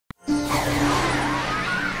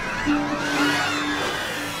Hey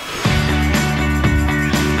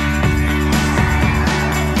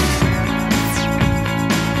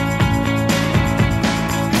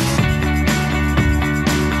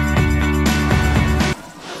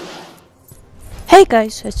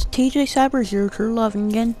guys, it's TJ-Cyber0211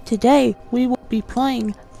 again. Today we will be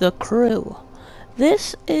playing The Crew.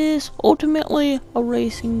 This is ultimately a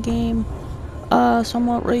racing game,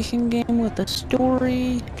 somewhat racing game with a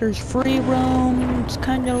story. There's free roam. It's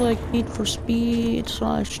kind of like Need for Speed /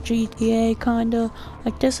 GTA kinda.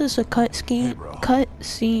 Like this is a cut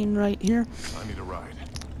scene right here. I need a ride.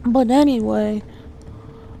 But anyway,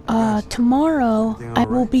 tomorrow I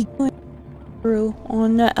will be doing Crew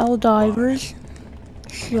on the Divers.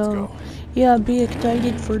 So, yeah, be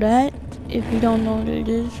excited for that. If you don't know what it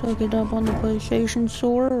is, look it up on the PlayStation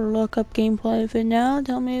Store or look up gameplay of it now.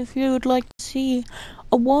 Tell me if you would like to see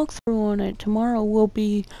a walkthrough on it. Tomorrow will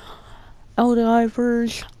be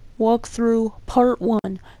Divers walkthrough part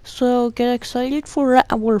 1. So, get excited for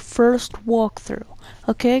our first walkthrough.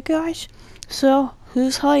 Okay, guys? So,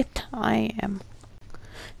 who's hyped? I am.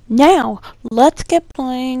 Now, let's get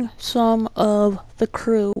playing some of The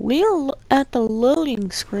Crew. We are at the loading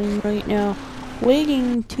screen right now,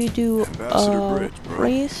 waiting to do a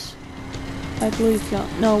race. I believe so.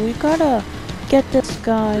 No, we gotta get this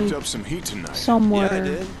guy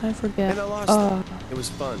somewhere. I forget. It was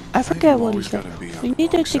fun. I forget what he said. We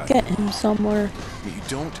needed to get him somewhere.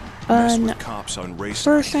 And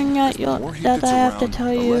first thing that I have to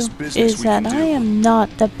tell you is that I am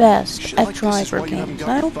not the best at driver games.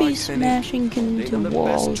 I'll be smashing into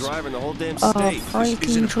walls,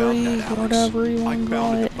 breaking trees, whatever you want to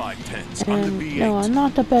call it. And no, I'm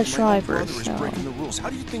not the best driver, so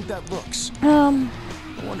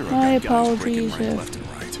my apologies if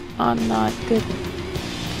I'm not good.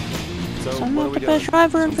 So I'm not the best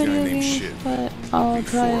driver in video games, but I'll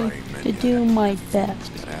try to do my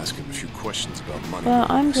best. But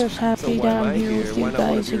I'm just happy that I'm here with you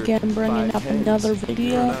guys again, bringing up another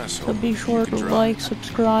video. So be sure to like,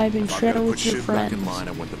 subscribe, and share with your friends.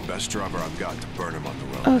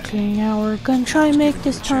 Okay, now we're gonna try and make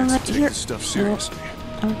this turn right here. Nope,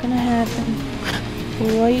 not gonna happen.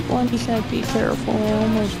 Right when he said be careful, I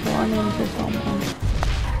almost run into someone.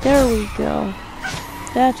 There we go.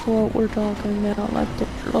 That's what we're talking about, like the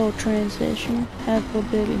little transition. Has a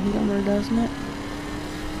bit of humor, doesn't it?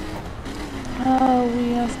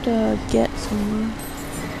 We have to get somewhere.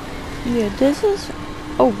 Yeah, this is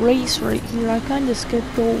a race right here. I kind of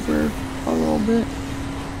skipped over a little bit.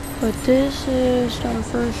 But this is our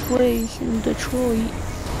first race in Detroit.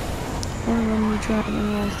 We're going to be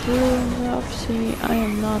driving all through and stuff. See, I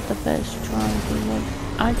am not the best driver. Like,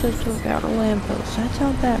 I just took out a lamppost. That's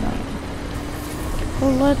how bad I am.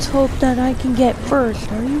 Well, let's hope that I can get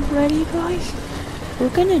first. Are you ready, guys? We're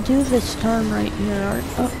gonna do this turn right here.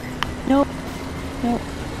 Oh, nope. Nope.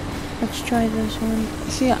 Let's try this one.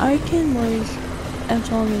 See, I can race as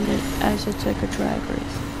long as it's like a drag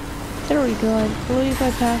race. There we go. I believe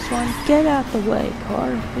I passed one. Get out the way, car.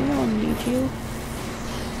 We don't need you.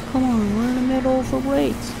 Come on, we're in the middle of a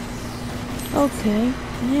race. Okay,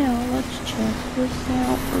 now let's check this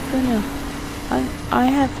out. We're gonna... I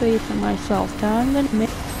have faith in myself that I'm gonna make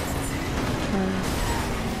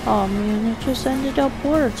oh man, it just ended up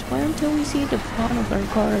worse. Wait until we see the front of our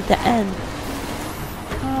car at the end.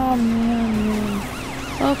 Oh man.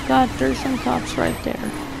 Oh god, there's some cops right there.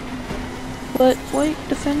 But wait,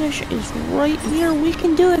 the finish is right here. We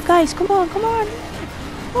can do it, guys. Come on, come on.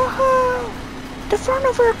 Woohoo! The front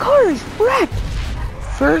of our car is wrecked.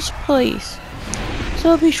 First place.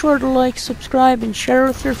 So be sure to like, subscribe, and share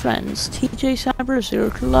with your friends.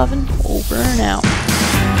 TJ-Cyber0211, over and out.